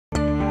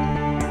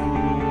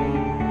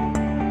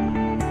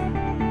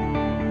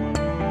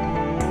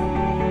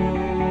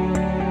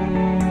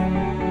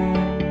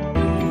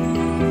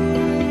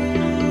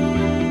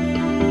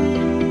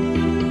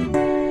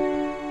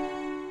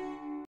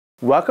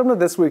Welcome to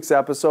this week's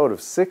episode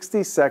of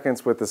 60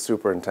 Seconds with the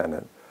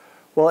Superintendent.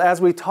 Well,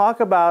 as we talk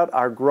about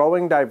our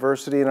growing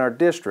diversity in our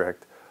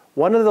district,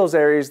 one of those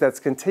areas that's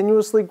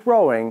continuously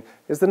growing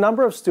is the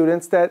number of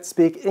students that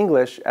speak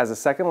English as a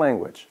second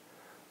language.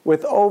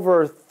 With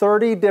over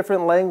 30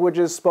 different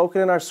languages spoken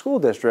in our school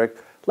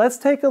district, let's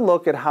take a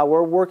look at how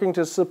we're working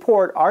to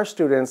support our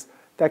students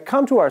that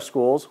come to our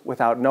schools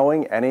without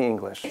knowing any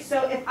English.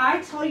 So if I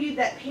tell you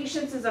that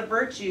patience is a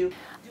virtue...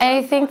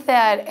 I think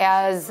that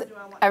as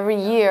every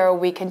year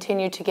we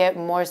continue to get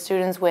more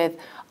students with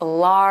a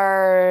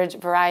large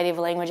variety of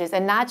languages,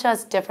 and not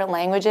just different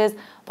languages,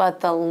 but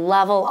the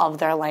level of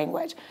their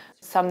language.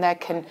 Some that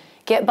can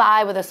get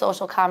by with a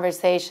social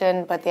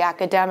conversation, but the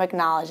academic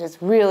knowledge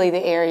is really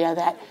the area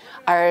that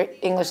our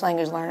English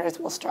language learners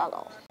will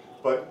struggle.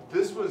 But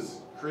this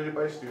was created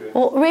by students.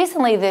 Well,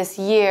 recently this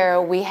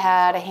year we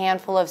had a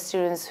handful of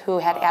students who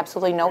had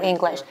absolutely no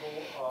English,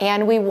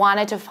 and we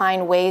wanted to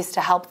find ways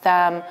to help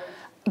them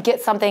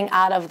get something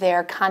out of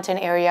their content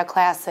area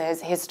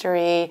classes,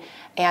 history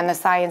and the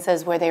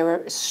sciences, where they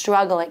were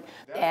struggling.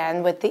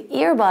 And with the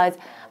earbuds,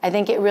 I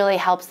think it really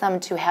helps them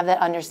to have that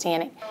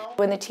understanding.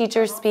 When the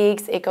teacher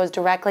speaks, it goes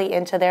directly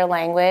into their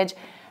language,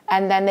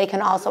 and then they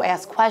can also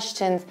ask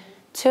questions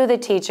to the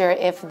teacher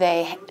if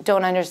they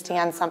don't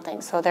understand something.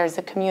 So there's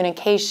a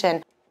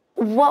communication.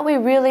 What we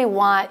really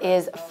want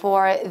is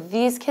for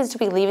these kids to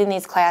be leaving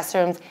these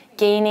classrooms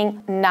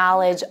gaining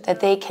knowledge that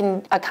they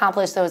can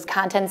accomplish those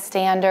content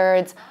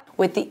standards.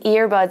 With the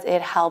earbuds,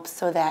 it helps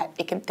so that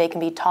they can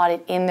be taught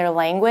it in their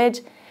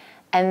language,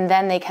 and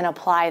then they can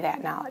apply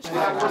that knowledge.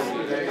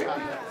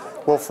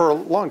 Well, for a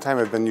long time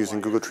I've been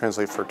using Google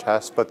Translate for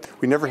tests, but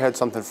we never had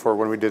something for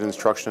when we did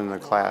instruction in the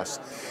class.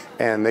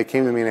 And they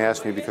came to me and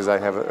asked me because I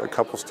have a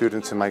couple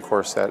students in my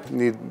course that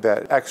need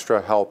that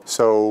extra help.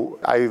 So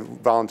I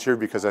volunteered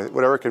because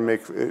whatever can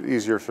make it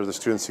easier for the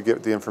students to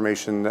get the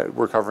information that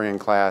we're covering in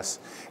class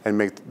and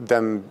make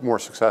them more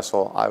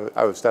successful,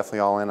 I was definitely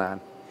all in on.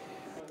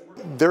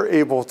 They're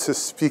able to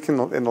speak in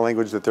the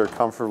language that they're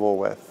comfortable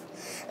with.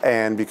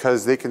 And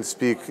because they can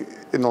speak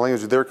in the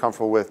language that they're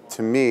comfortable with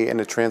to me, and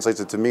it translates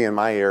it to me in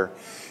my ear,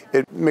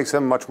 it makes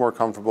them much more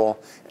comfortable.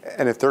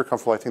 And if they're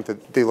comfortable, I think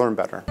that they learn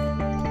better.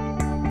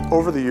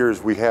 Over the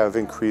years, we have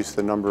increased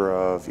the number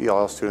of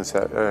ELL students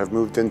that have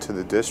moved into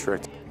the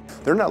district.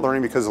 They're not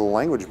learning because of the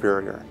language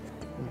barrier.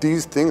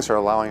 These things are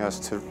allowing us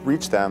to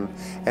reach them,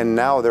 and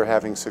now they're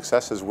having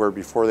successes where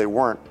before they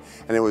weren't.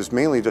 And it was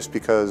mainly just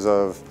because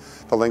of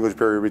the language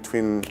barrier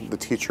between the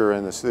teacher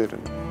and the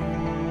student.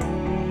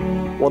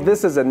 Well,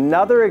 this is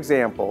another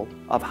example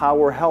of how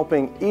we're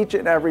helping each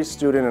and every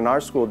student in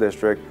our school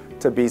district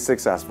to be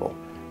successful.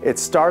 It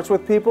starts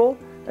with people,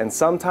 and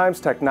sometimes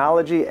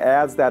technology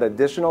adds that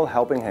additional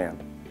helping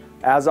hand.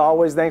 As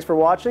always, thanks for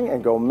watching,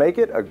 and go make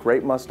it a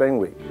great Mustang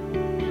week.